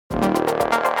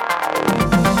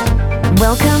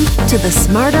Welcome to the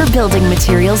Smarter Building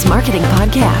Materials Marketing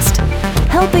Podcast,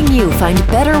 helping you find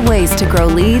better ways to grow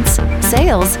leads,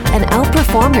 sales, and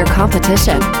outperform your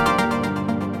competition.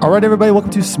 All right, everybody,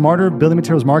 welcome to Smarter Building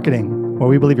Materials Marketing, where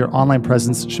we believe your online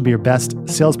presence should be your best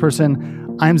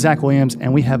salesperson. I'm Zach Williams,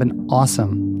 and we have an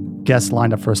awesome guest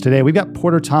lined up for us today. We've got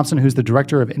Porter Thompson, who's the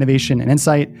Director of Innovation and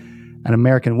Insight at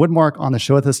American Woodmark, on the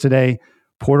show with us today.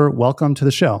 Porter, welcome to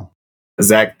the show.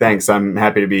 Zach, thanks. I'm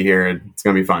happy to be here. It's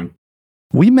going to be fun.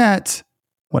 We met,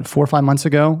 4 or 5 months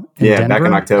ago in Denver? Back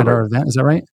in October. At our event. Is that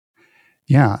right?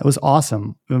 Yeah, it was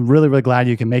awesome. I'm really, really glad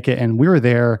you can make it. And we were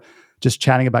there just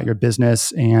chatting about your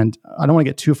business. And I don't want to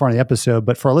get too far in the episode,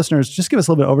 but for our listeners, just give us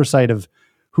a little bit of oversight of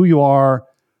who you are,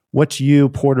 what you,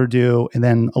 Porter, do, and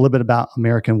then a little bit about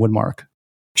American Woodmark.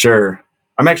 Sure.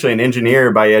 I'm actually an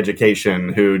engineer by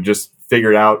education who just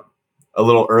figured out a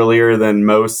little earlier than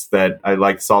most that I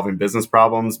like solving business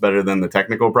problems better than the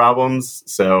technical problems.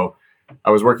 So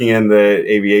I was working in the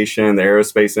aviation, the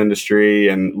aerospace industry,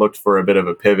 and looked for a bit of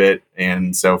a pivot.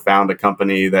 And so found a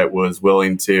company that was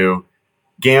willing to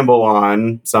gamble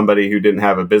on somebody who didn't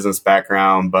have a business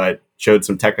background, but showed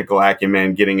some technical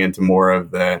acumen, getting into more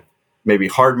of the maybe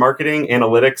hard marketing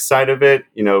analytics side of it,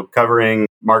 covering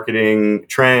marketing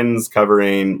trends,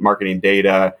 covering marketing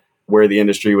data, where the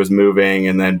industry was moving,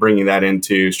 and then bringing that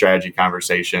into strategy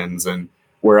conversations. And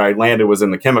where I landed was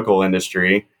in the chemical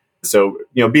industry. So,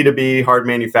 B2B, hard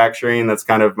manufacturing, that's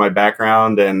kind of my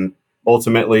background, and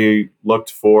ultimately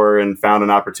looked for and found an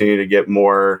opportunity to get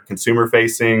more consumer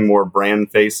facing, more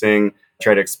brand facing,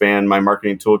 try to expand my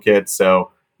marketing toolkit. So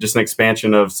just an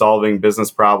expansion of solving business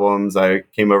problems. I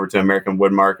came over to American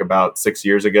Woodmark about 6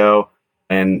 years ago,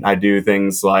 and I do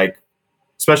things like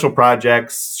special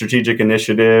projects, strategic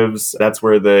initiatives. That's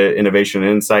where the Innovation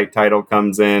and Insight title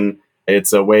comes in.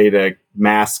 It's a way to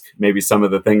mask maybe some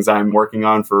of the things I'm working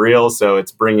on for real. So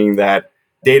it's bringing that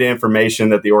data information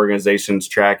that the organization's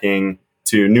tracking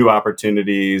to new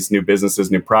opportunities, new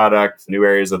businesses, new product, new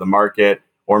areas of the market,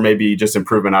 or maybe just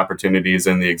improvement opportunities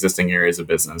in the existing areas of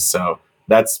business. So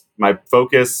that's my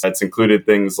focus. It's included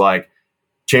things like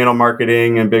channel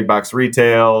marketing and big box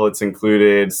retail. It's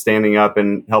included standing up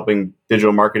and helping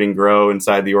digital marketing grow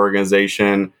inside the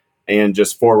organization, and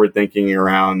just forward thinking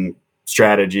around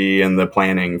strategy and the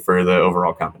planning for the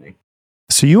overall company.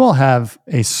 So you all have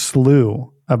a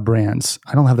slew of brands.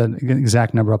 I don't have that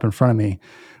exact number up in front of me,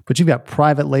 but you've got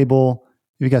private label,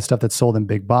 you've got stuff that's sold in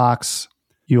big box.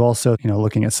 You also,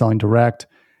 looking at selling direct.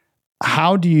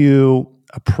 How do you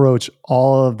approach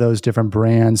all of those different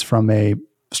brands from a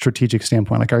strategic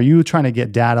standpoint? Like, are you trying to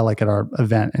get data like at our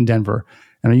event in Denver?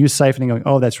 And are you siphoning going,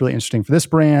 oh, that's really interesting for this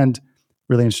brand,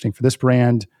 really interesting for this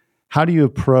brand? How do you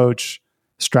approach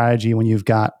strategy when you've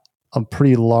got a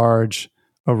pretty large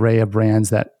array of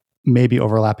brands that maybe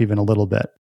overlap even a little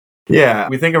bit? Yeah,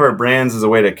 we think of our brands as a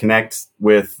way to connect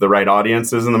with the right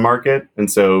audiences in the market.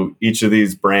 And so each of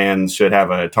these brands should have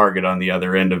a target on the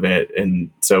other end of it. And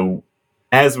so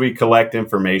as we collect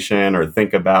information or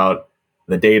think about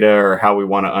the data or how we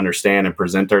want to understand and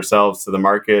present ourselves to the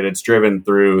market, it's driven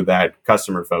through that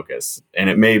customer focus. And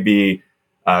it may be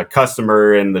a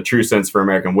customer in the true sense for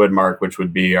American Woodmark, which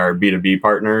would be our B2B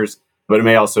partners, but it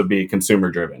may also be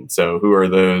consumer driven. So who are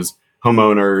those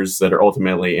homeowners that are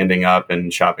ultimately ending up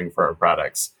and shopping for our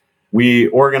products? We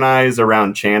organize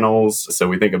around channels. So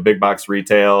we think of big box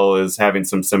retail as having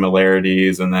some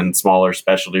similarities, and then smaller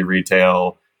specialty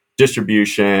retail,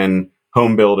 distribution,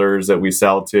 home builders that we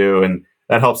sell to. And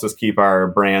that helps us keep our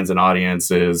brands and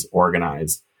audiences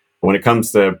organized. When it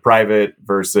comes to private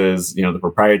versus, the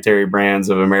proprietary brands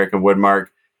of American Woodmark,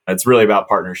 it's really about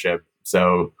partnership.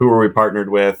 So who are we partnered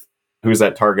with? Who's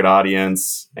that target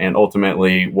audience? And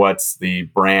ultimately, what's the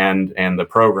brand and the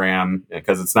program?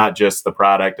 Because it's not just the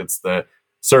product, it's the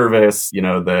service,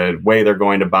 the way they're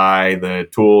going to buy, the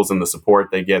tools and the support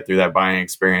they get through that buying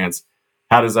experience.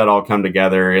 How does that all come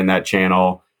together in that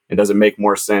channel? And does it make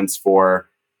more sense for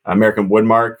American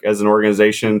Woodmark as an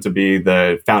organization to be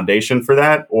the foundation for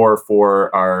that, or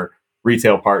for our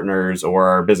retail partners or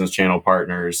our business channel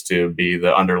partners to be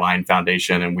the underlying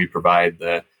foundation, and we provide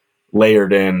the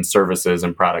layered in services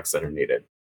and products that are needed?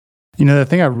 The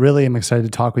thing I really am excited to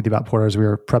talk with you about, Porter, as we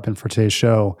were prepping for today's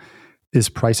show, is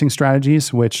pricing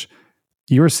strategies, which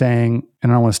you were saying,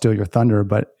 and I don't want to steal your thunder,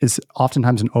 but is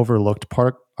oftentimes an overlooked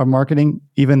part of marketing,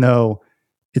 even though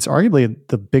it's arguably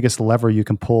the biggest lever you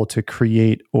can pull to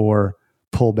create or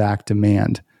pull back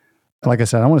demand. Like I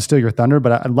said, I don't want to steal your thunder,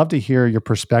 but I'd love to hear your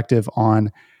perspective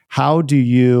on how do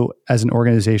you, as an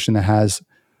organization that has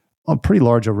a pretty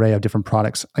large array of different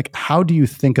products, like how do you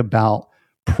think about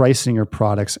pricing your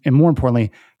products? And more importantly,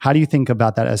 how do you think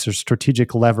about that as a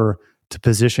strategic lever to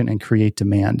position and create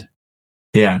demand?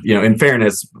 Yeah, in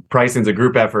fairness, pricing is a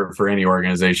group effort for any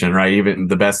organization, right? Even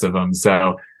the best of them.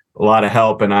 So a lot of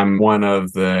help, and I'm one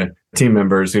of the team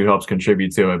members who helps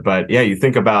contribute to it. But yeah, you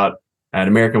think about at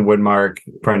American Woodmark,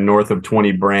 probably north of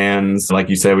 20 brands. Like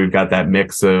you said, we've got that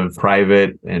mix of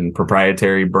private and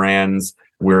proprietary brands.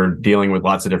 We're dealing with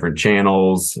lots of different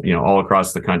channels, all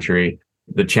across the country.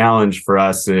 The challenge for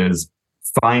us is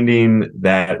finding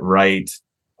that right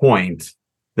point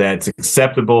that's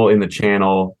acceptable in the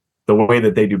channel, the way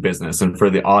that they do business and for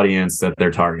the audience that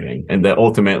they're targeting. And that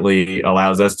ultimately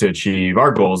allows us to achieve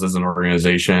our goals as an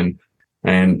organization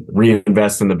and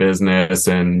reinvest in the business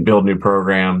and build new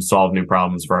programs, solve new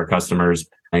problems for our customers,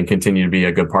 and continue to be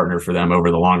a good partner for them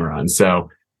over the long run. So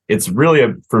it's really,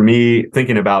 for me,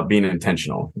 thinking about being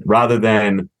intentional rather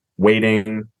than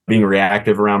waiting, being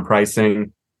reactive around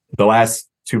pricing. The last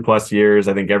 2+ years,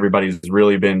 I think everybody's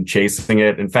really been chasing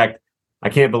it. In fact, I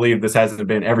can't believe this hasn't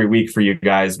been every week for you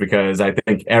guys, because I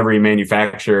think every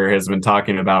manufacturer has been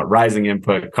talking about rising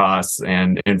input costs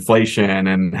and inflation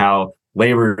and how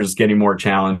labor is getting more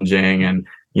challenging and,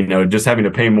 just having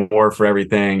to pay more for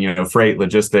everything, freight,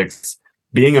 logistics.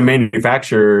 Being a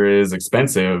manufacturer is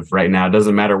expensive right now. It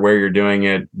doesn't matter where you're doing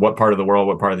it, what part of the world,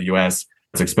 what part of the US,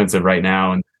 it's expensive right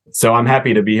now. And so I'm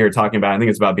happy to be here talking about, I think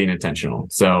it's about being intentional.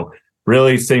 So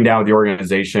really sitting down with the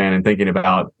organization and thinking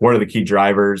about what are the key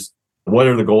drivers, what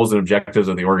are the goals and objectives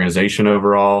of the organization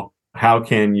overall? How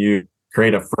can you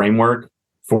create a framework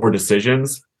for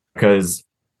decisions? Because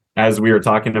as we were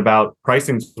talking about,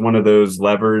 pricing is one of those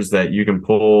levers that you can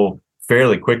pull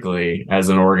fairly quickly as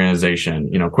an organization,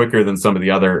 quicker than some of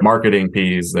the other marketing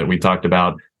P's that we talked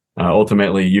about.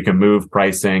 Ultimately, you can move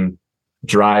pricing,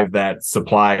 drive that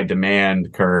supply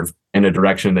demand curve in a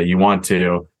direction that you want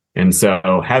to. And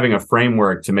so having a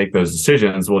framework to make those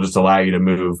decisions will just allow you to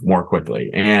move more quickly.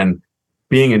 And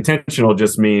being intentional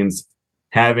just means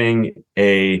having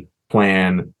a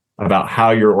plan about how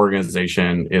your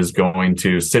organization is going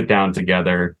to sit down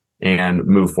together and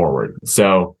move forward.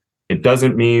 So it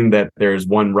doesn't mean that there's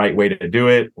one right way to do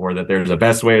it or that there's a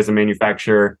best way as a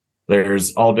manufacturer.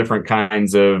 There's all different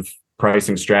kinds of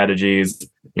pricing strategies.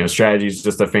 Strategy is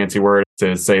just a fancy word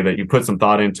to say that you put some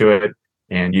thought into it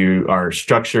and you are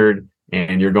structured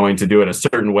and you're going to do it a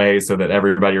certain way so that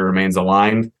everybody remains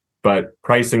aligned. But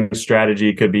pricing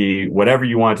strategy could be whatever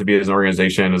you want it to be as an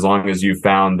organization, as long as you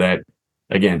found that,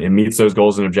 again, it meets those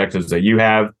goals and objectives that you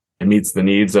have. It meets the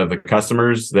needs of the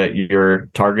customers that you're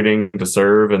targeting to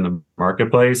serve in the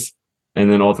marketplace,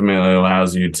 and then ultimately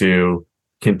allows you to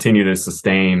continue to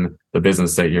sustain the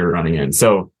business that you're running in.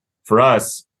 So for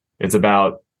us, it's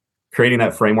about creating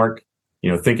that framework,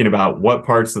 thinking about what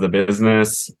parts of the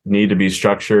business need to be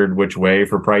structured which way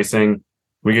for pricing.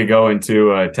 We could go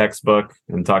into a textbook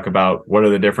and talk about what are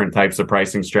the different types of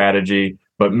pricing strategy,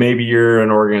 but maybe you're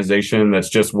an organization that's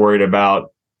just worried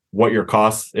about what your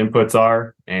cost inputs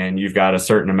are, and you've got a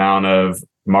certain amount of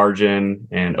margin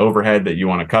and overhead that you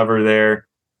want to cover there.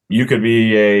 You could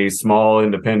be a small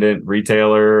independent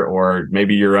retailer or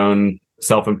maybe your own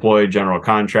self-employed general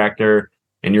contractor,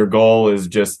 and your goal is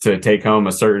just to take home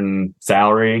a certain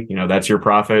salary. That's your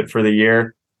profit for the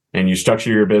year, and you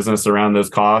structure your business around those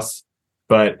costs.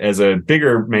 But as a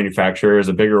bigger manufacturer, as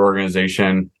a bigger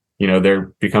organization,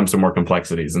 there becomes some more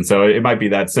complexities. And so it might be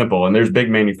that simple. And there's big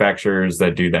manufacturers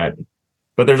that do that.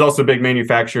 But there's also big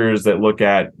manufacturers that look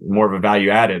at more of a value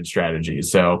added strategy.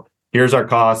 So here's our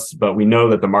costs, but we know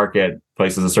that the market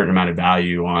places a certain amount of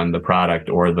value on the product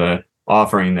or the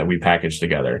offering that we package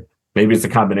together. Maybe it's a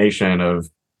combination of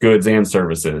goods and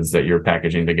services that you're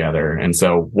packaging together. And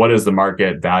so what is the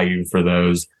market value for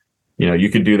those? You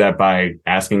could do that by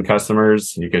asking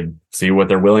customers. You could see what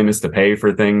their willingness to pay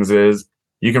for things is.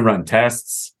 You can run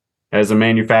tests as a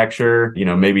manufacturer,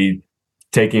 maybe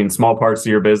taking small parts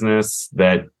of your business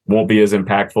that won't be as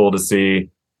impactful to see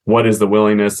what is the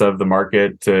willingness of the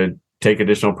market to take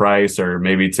additional price or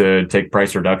maybe to take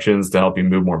price reductions to help you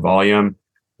move more volume.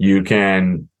 You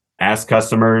can ask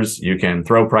customers, you can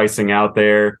throw pricing out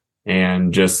there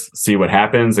and just see what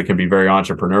happens. It can be very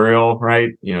entrepreneurial,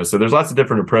 right? So there's lots of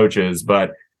different approaches,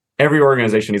 but every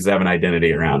organization needs to have an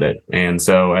identity around it. And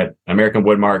so at American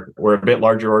Woodmark, we're a bit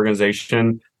larger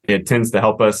organization. It tends to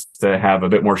help us to have a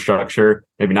bit more structure,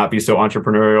 maybe not be so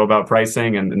entrepreneurial about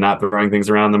pricing and not throwing things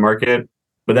around the market.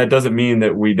 But that doesn't mean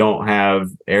that we don't have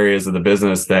areas of the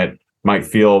business that might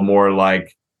feel more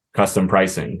like custom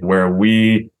pricing, where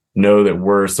we know that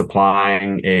we're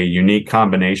supplying a unique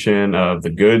combination of the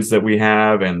goods that we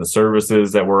have and the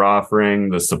services that we're offering,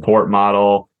 the support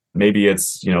model. Maybe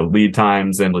it's, lead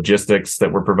times and logistics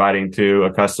that we're providing to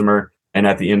a customer. And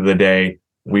at the end of the day,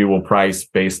 we will price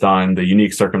based on the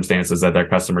unique circumstances that their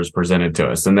customers presented to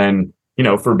us. And then,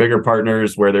 for bigger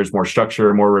partners where there's more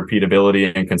structure, more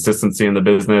repeatability and consistency in the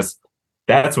business,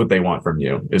 that's what they want from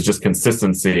you, is just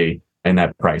consistency in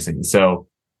that pricing. So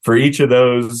for each of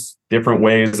those different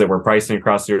ways that we're pricing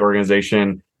across the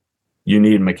organization, you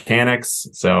need mechanics.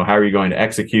 So how are you going to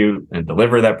execute and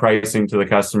deliver that pricing to the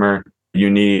customer?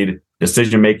 You need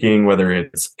decision-making, whether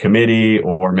it's committee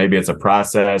or maybe it's a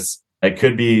process. It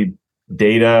could be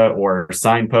data or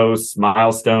signposts,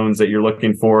 milestones that you're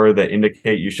looking for that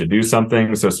indicate you should do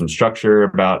something. So some structure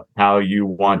about how you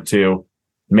want to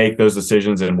make those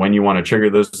decisions and when you want to trigger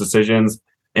those decisions.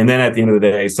 And then at the end of the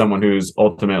day, someone who's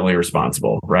ultimately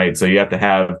responsible, right? So you have to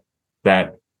have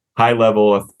that high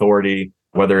level authority,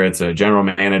 whether it's a general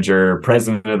manager,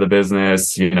 president of the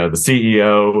business, the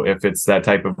CEO, if it's that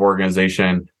type of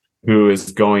organization, who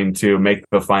is going to make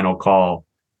the final call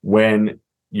when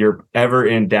you're ever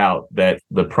in doubt that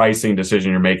the pricing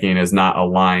decision you're making is not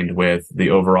aligned with the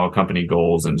overall company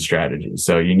goals and strategies.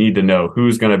 So you need to know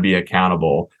who's going to be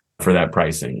accountable for that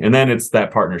pricing. And then it's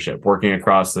that partnership, working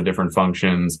across the different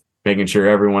functions, making sure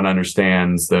everyone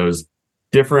understands those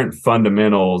different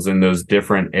fundamentals in those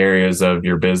different areas of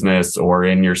your business or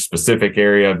in your specific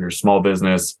area of your small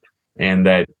business, and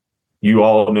that you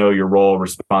all know your role,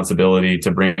 responsibility to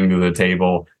bring to the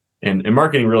table. And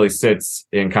marketing really sits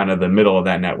in kind of the middle of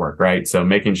that network, right? So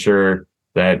making sure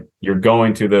that you're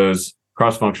going to those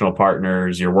cross-functional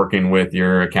partners, you're working with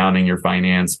your accounting, your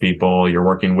finance people, you're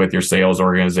working with your sales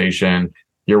organization,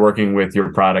 you're working with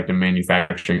your product and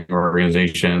manufacturing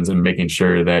organizations, and making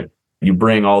sure that you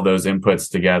bring all those inputs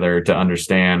together to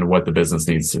understand what the business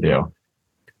needs to do.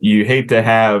 You hate to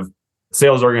have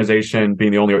sales organization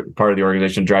being the only part of the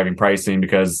organization driving pricing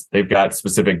because they've got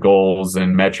specific goals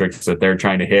and metrics that they're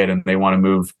trying to hit, and they want to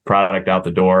move product out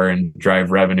the door and drive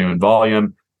revenue and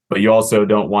volume. But you also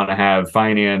don't want to have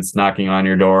finance knocking on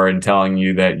your door and telling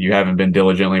you that you haven't been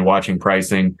diligently watching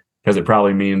pricing, because it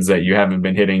probably means that you haven't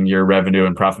been hitting your revenue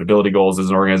and profitability goals as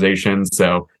an organization.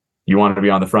 So you want to be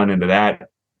on the front end of that.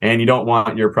 And you don't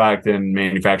want your product and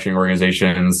manufacturing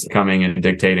organizations coming and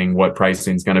dictating what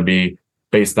pricing is going to be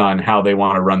based on how they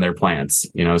want to run their plants.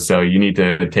 So you need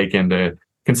to take into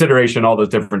consideration all those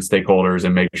different stakeholders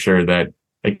and make sure that,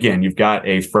 again, you've got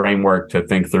a framework to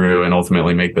think through and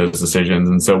ultimately make those decisions.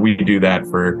 And so we do that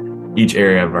for each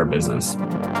area of our business.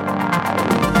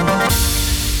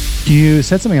 You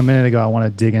said something a minute ago I want to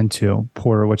dig into,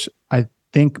 Porter, which I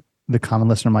think the common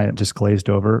listener might have just glazed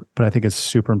over, but I think it's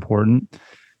super important.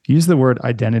 Use the word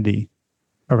identity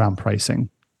around pricing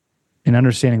and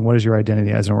understanding what is your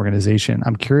identity as an organization.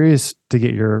 I'm curious to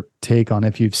get your take on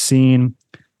if you've seen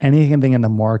anything in the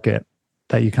market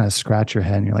that you kind of scratch your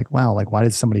head and you're like, wow, like why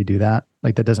did somebody do that?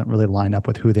 Like that doesn't really line up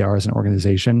with who they are as an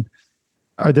organization.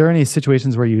 Are there any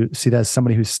situations where you see that as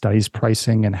somebody who studies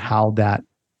pricing and how that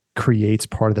creates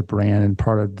part of the brand and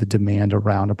part of the demand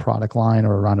around a product line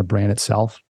or around a brand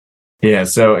itself? Yeah.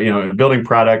 So, building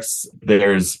products,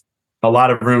 there's a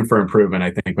lot of room for improvement, I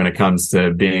think, when it comes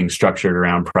to being structured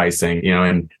around pricing,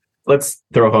 and let's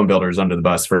throw home builders under the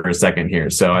bus for a second here.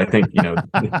 So I think, they're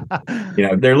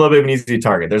a little bit of an easy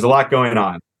target. There's a lot going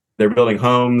on. They're building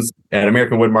homes. At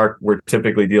American Woodmark, we're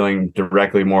typically dealing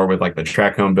directly more with like the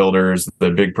tract home builders, the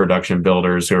big production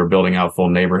builders who are building out full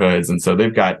neighborhoods. And so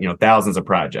they've got, thousands of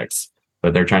projects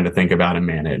that they're trying to think about and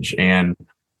manage. And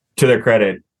to their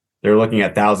credit, they're looking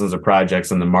at thousands of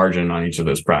projects and the margin on each of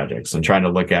those projects and trying to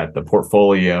look at the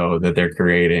portfolio that they're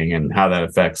creating and how that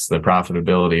affects the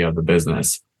profitability of the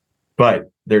business.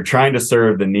 But they're trying to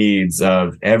serve the needs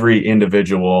of every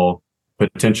individual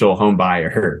potential home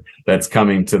buyer that's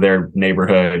coming to their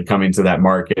neighborhood, coming to that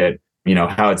market,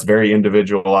 how it's very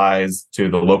individualized to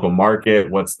the local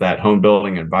market. What's that home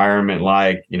building environment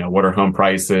like? What are home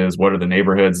prices? What are the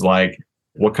neighborhoods like?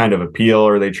 What kind of appeal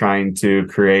are they trying to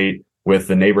create with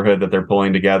the neighborhood that they're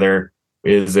pulling together?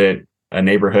 Is it a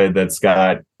neighborhood that's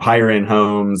got higher end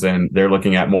homes and they're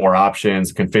looking at more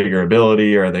options,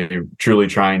 configurability? Are they truly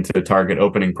trying to target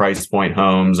opening price point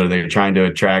homes? Are they trying to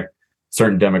attract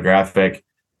certain demographic?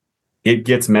 It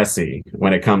gets messy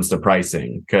when it comes to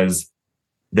pricing because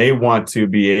they want to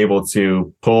be able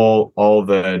to pull all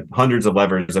the hundreds of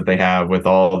levers that they have with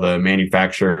all the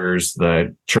manufacturers,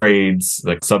 the trades,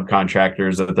 the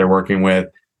subcontractors that they're working with.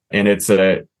 And it's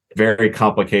a very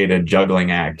complicated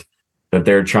juggling act that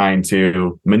they're trying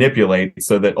to manipulate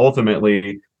so that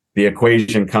ultimately the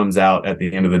equation comes out at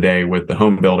the end of the day with the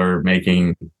home builder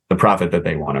making the profit that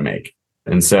they want to make.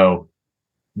 And so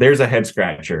there's a head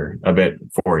scratcher a bit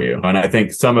for you. And I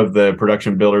think some of the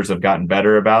production builders have gotten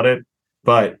better about it,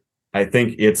 but I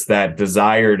think it's that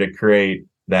desire to create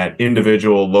that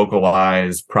individual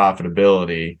localized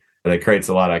profitability that creates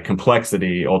a lot of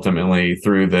complexity ultimately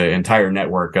through the entire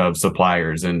network of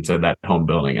suppliers into that home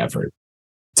building effort.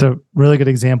 It's a really good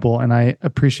example. And I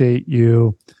appreciate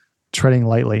you treading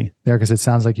lightly there because it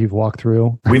sounds like you've walked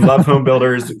through. We love home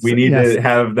builders. We need Yes. to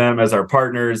have them as our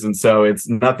partners. And so it's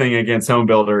nothing against home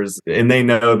builders. And they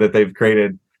know that they've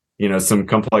created, some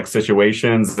complex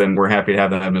situations, and we're happy to have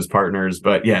them as partners.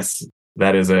 But yes,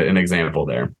 that is an example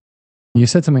there. You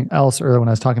said something else earlier when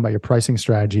I was talking about your pricing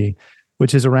strategy,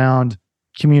 which is around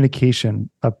communication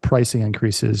of pricing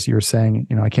increases. You're saying,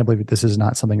 I can't believe this is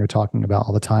not something you're talking about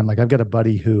all the time. Like I've got a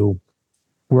buddy who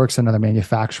works at another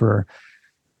manufacturer,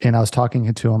 and I was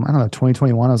talking to him,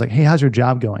 2021. I was like, hey, how's your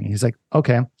job going? He's like,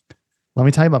 okay, let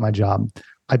me tell you about my job.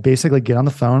 I basically get on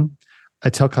the phone.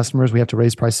 I tell customers we have to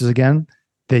raise prices again.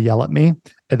 They yell at me.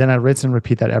 And then I rinse and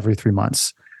repeat that every 3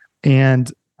 months.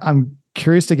 And I'm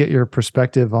curious to get your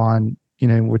perspective on,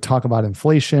 we talk about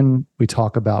inflation, we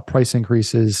talk about price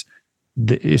increases,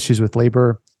 the issues with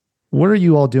labor. What are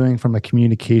you all doing from a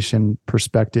communication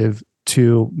perspective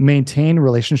to maintain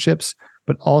relationships,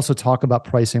 but also talk about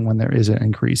pricing when there is an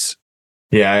increase?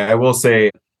 Yeah, I will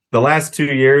say the last 2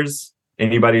 years,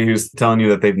 anybody who's telling you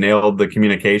that they've nailed the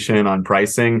communication on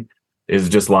pricing is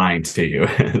just lying to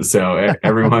you. So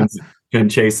everyone's been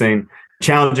chasing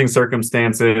challenging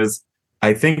circumstances.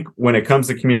 I think when it comes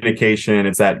to communication,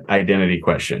 it's that identity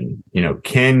question.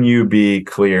 Can you be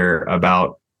clear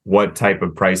about what type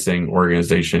of pricing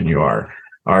organization you are?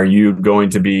 Are you going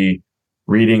to be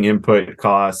reading input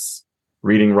costs,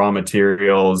 reading raw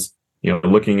materials,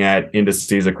 looking at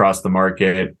indices across the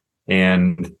market?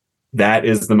 And that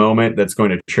is the moment that's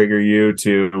going to trigger you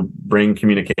to bring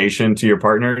communication to your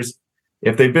partners.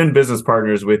 If they've been business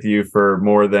partners with you for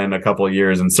more than a couple of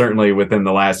years, and certainly within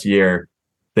the last year,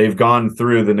 they've gone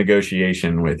through the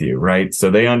negotiation with you, right? So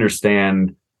they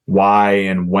understand why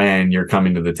and when you're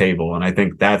coming to the table. And I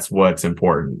think that's what's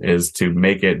important, is to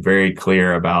make it very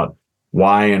clear about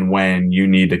why and when you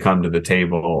need to come to the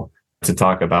table to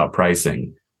talk about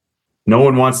pricing. No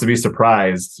one wants to be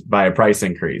surprised by a price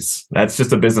increase. That's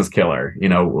just a business killer,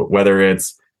 whether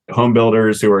it's home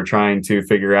builders who are trying to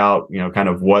figure out, kind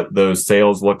of what those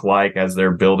sales look like as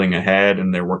they're building ahead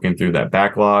and they're working through that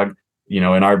backlog. In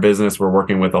our business, we're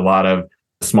working with a lot of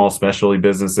small specialty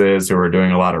businesses who are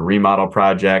doing a lot of remodel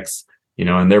projects,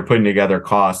 and they're putting together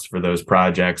costs for those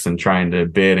projects and trying to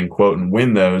bid and quote and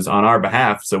win those on our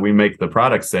behalf. So we make the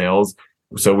product sales.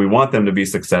 So we want them to be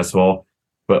successful,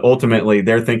 but ultimately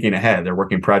they're thinking ahead. They're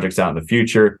working projects out in the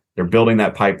future. They're building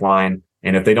that pipeline.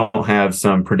 And if they don't have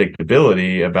some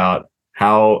predictability about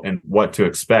how and what to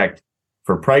expect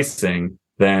for pricing,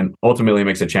 then ultimately it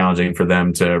makes it challenging for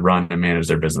them to run and manage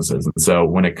their businesses. And so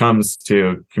when it comes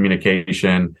to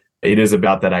communication, it is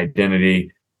about that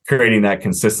identity, creating that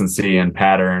consistency and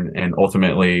pattern, and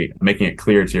ultimately making it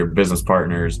clear to your business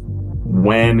partners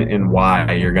when and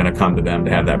why you're going to come to them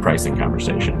to have that pricing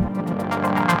conversation.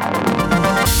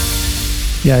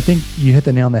 Yeah, I think you hit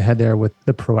the nail on the head there with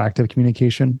the proactive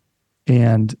communication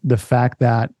and the fact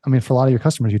that, for a lot of your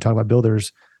customers, you talk about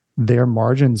builders, their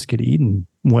margins get eaten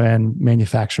when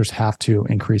manufacturers have to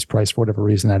increase price for whatever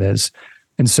reason that is.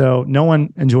 And so no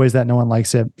one enjoys that. No one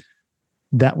likes it.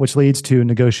 That which leads to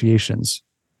negotiations.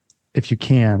 If you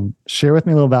can, share with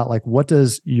me a little about what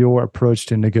does your approach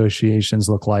to negotiations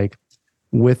look like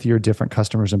with your different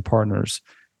customers and partners?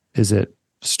 Is it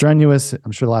strenuous?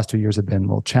 I'm sure the last 2 years have been a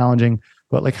little challenging,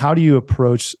 but how do you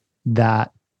approach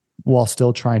that while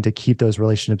still trying to keep those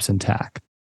relationships intact?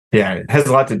 Yeah, it has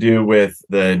a lot to do with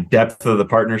the depth of the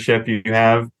partnership you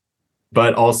have,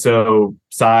 but also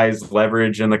size,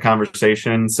 leverage in the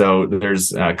conversation. So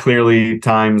there's clearly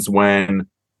times when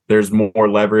there's more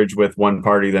leverage with one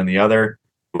party than the other.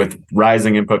 With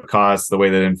rising input costs, the way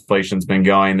that inflation's been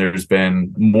going, there's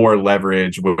been more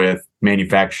leverage with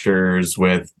manufacturers,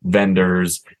 with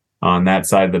vendors on that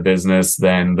side of the business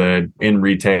than the in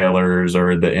retailers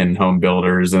or the in home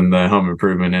builders and the home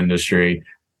improvement industry.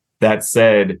 That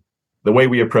said, the way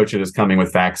we approach it is coming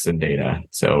with facts and data.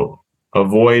 So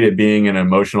avoid it being an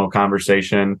emotional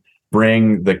conversation.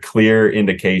 Bring the clear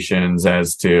indications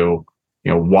as to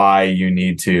why you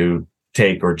need to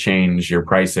take or change your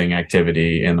pricing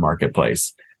activity in the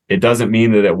marketplace. It doesn't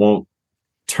mean that it won't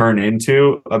turn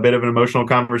into a bit of an emotional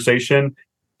conversation.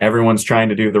 Everyone's trying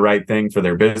to do the right thing for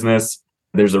their business.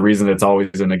 There's a reason it's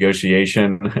always a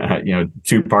negotiation.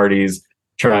 Two parties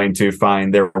trying to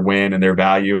find their win and their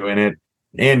value in it.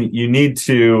 And you need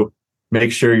to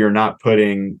make sure you're not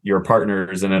putting your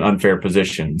partners in an unfair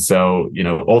position. So,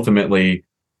 ultimately,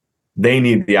 they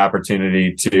need the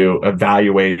opportunity to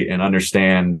evaluate and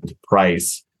understand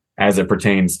price as it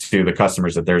pertains to the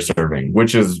customers that they're serving,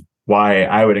 which is why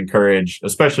I would encourage,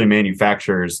 especially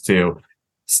manufacturers, to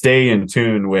stay in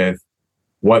tune with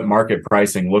what market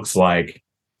pricing looks like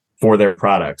for their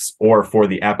products or for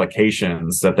the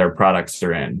applications that their products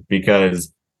are in,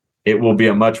 because it will be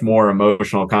a much more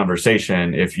emotional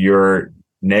conversation if you're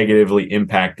negatively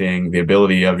impacting the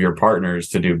ability of your partners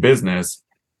to do business,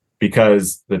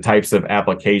 because the types of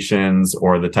applications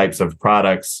or the types of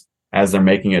products as they're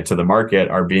making it to the market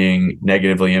are being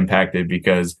negatively impacted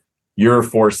because you're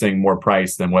forcing more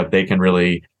price than what they can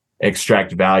really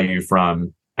extract value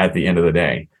from at the end of the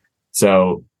day.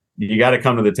 So you got to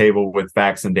come to the table with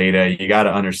facts and data. You got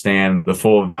to understand the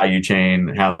full value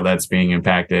chain, how that's being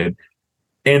impacted,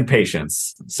 and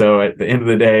patience. So at the end of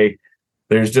the day,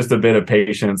 there's just a bit of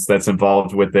patience that's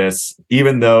involved with this,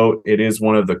 even though it is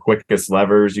one of the quickest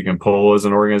levers you can pull as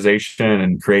an organization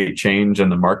and create change in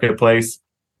the marketplace.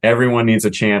 Everyone needs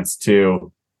a chance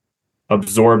to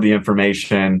absorb the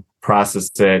information,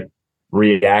 process it,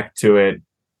 react to it,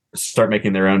 start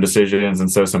making their own decisions.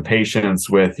 And so some patience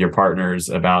with your partners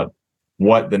about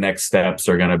what the next steps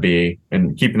are going to be,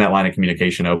 and keeping that line of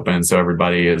communication open so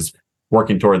everybody is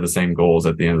working toward the same goals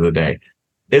at the end of the day.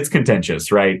 It's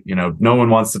contentious, right? No one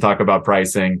wants to talk about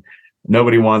pricing.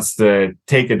 Nobody wants to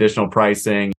take additional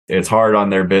pricing. It's hard on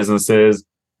their businesses,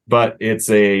 but it's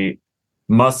a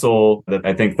muscle that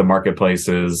I think the marketplace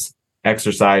has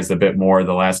exercised a bit more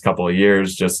the last couple of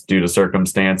years just due to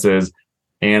circumstances.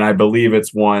 And I believe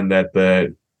it's one that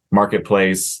the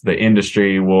marketplace, the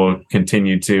industry will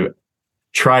continue to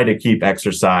try to keep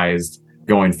exercised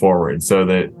going forward so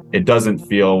that it doesn't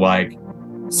feel like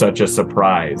such a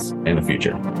surprise in the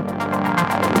future.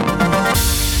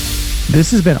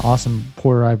 This has been awesome,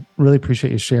 Porter. I really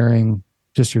appreciate you sharing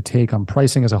just your take on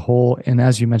pricing as a whole. And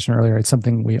as you mentioned earlier, it's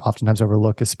something we oftentimes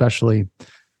overlook, especially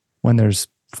when there's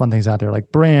fun things out there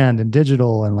like brand and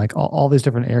digital and like all these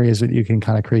different areas that you can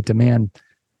kind of create demand.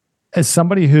 As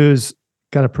somebody who's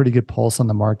got a pretty good pulse on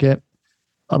the market,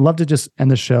 I'd love to just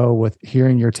end the show with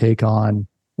hearing your take on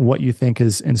what you think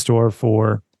is in store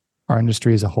for our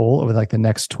industry as a whole over like the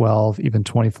next 12, even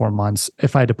 24 months,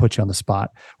 if I had to put you on the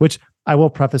spot, which I will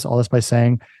preface all this by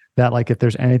saying that like, if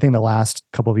there's anything the last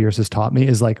couple of years has taught me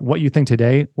is like what you think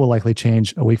today will likely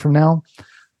change a week from now.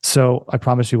 So I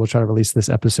promise you we'll try to release this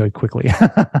episode quickly.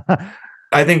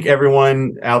 I think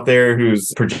everyone out there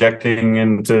who's projecting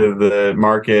into the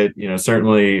market,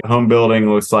 certainly home building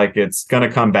looks like it's going to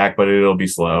come back, but it'll be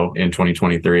slow in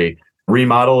 2023.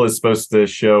 Remodel is supposed to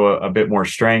show a bit more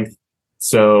strength.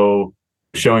 So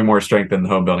showing more strength in the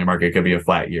home building market could be a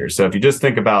flat year. So if you just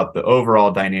think about the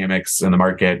overall dynamics in the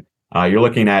market, you're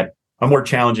looking at a more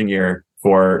challenging year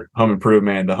for home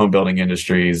improvement, the home building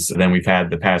industries than we've had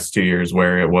the past 2 years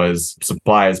where it was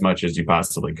supply as much as you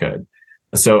possibly could.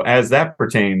 So as that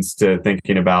pertains to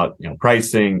thinking about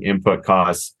pricing, input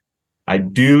costs, I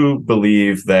do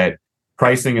believe that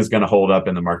pricing is going to hold up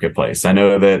in the marketplace. I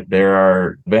know that there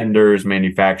are vendors,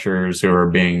 manufacturers who are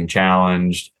being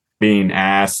challenged, being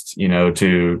asked,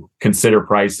 to consider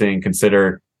pricing,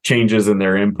 consider changes in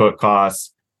their input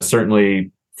costs.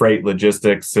 Certainly, freight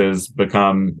logistics has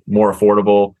become more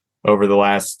affordable over the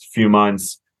last few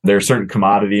months. There are certain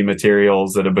commodity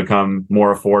materials that have become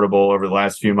more affordable over the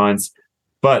last few months.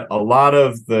 But a lot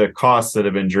of the costs that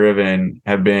have been driven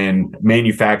have been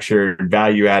manufactured,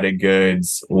 value-added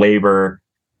goods, labor,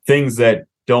 things that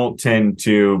don't tend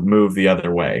to move the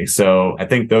other way. So I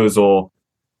think those will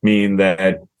mean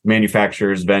that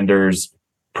manufacturers, vendors,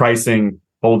 pricing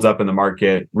holds up in the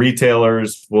market.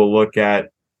 Retailers will look at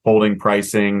holding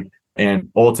pricing and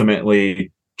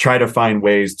ultimately try to find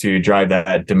ways to drive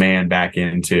that demand back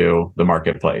into the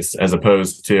marketplace, as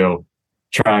opposed to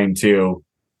trying to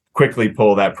quickly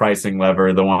pull that pricing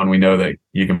lever, the one we know that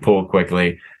you can pull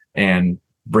quickly and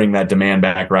bring that demand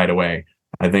back right away.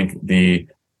 I think the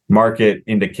market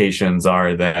indications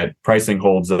are that pricing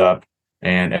holds up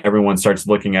and everyone starts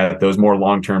looking at those more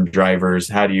long-term drivers.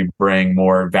 How do you bring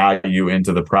more value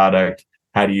into the product?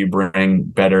 How do you bring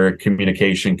better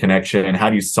communication, connection? And how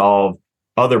do you solve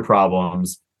other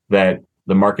problems that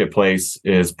the marketplace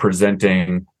is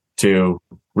presenting to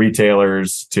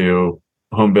retailers, to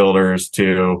home builders,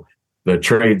 to the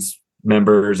trades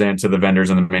members, and to the vendors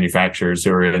and the manufacturers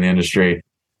who are in the industry?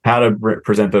 How to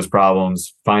present those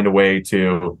problems, find a way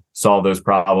to solve those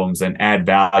problems and add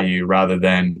value rather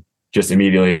than just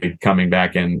immediately coming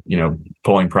back and,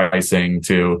 pulling pricing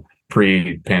to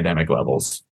pre-pandemic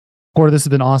levels. Porter, this has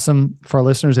been awesome. For our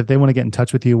listeners, if they want to get in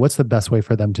touch with you, what's the best way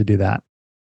for them to do that?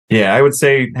 Yeah, I would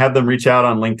say have them reach out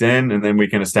on LinkedIn, and then we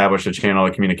can establish a channel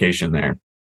of communication there.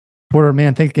 Porter,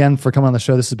 man, thank you again for coming on the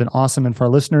show. This has been awesome. And for our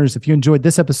listeners, if you enjoyed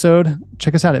this episode,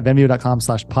 check us out at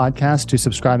venveo.com/podcast to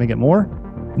subscribe and get more.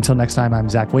 Until next time, I'm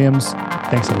Zach Williams.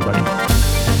 Thanks, everybody.